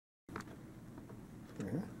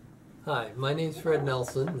Hi, my name's Fred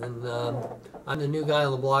Nelson, and I'm the new guy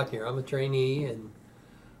on the block here. I'm a trainee, and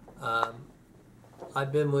um,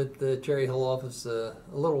 I've been with the Cherry Hill office a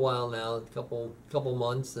little while now, a couple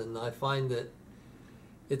months, and I find that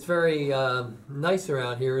it's very nice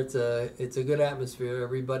around here. It's a good atmosphere.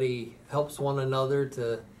 Everybody helps one another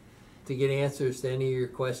to get answers to any of your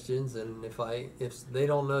questions, and if they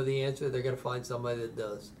don't know the answer, they're going to find somebody that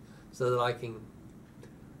does, so that I can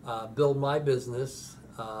build my business.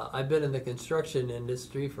 I've been in the construction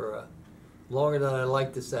industry for longer than I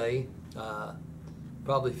like to say,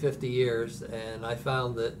 probably 50 years, and I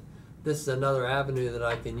found that this is another avenue that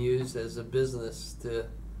I can use as a business to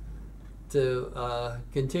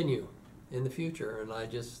continue in the future. And I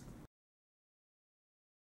just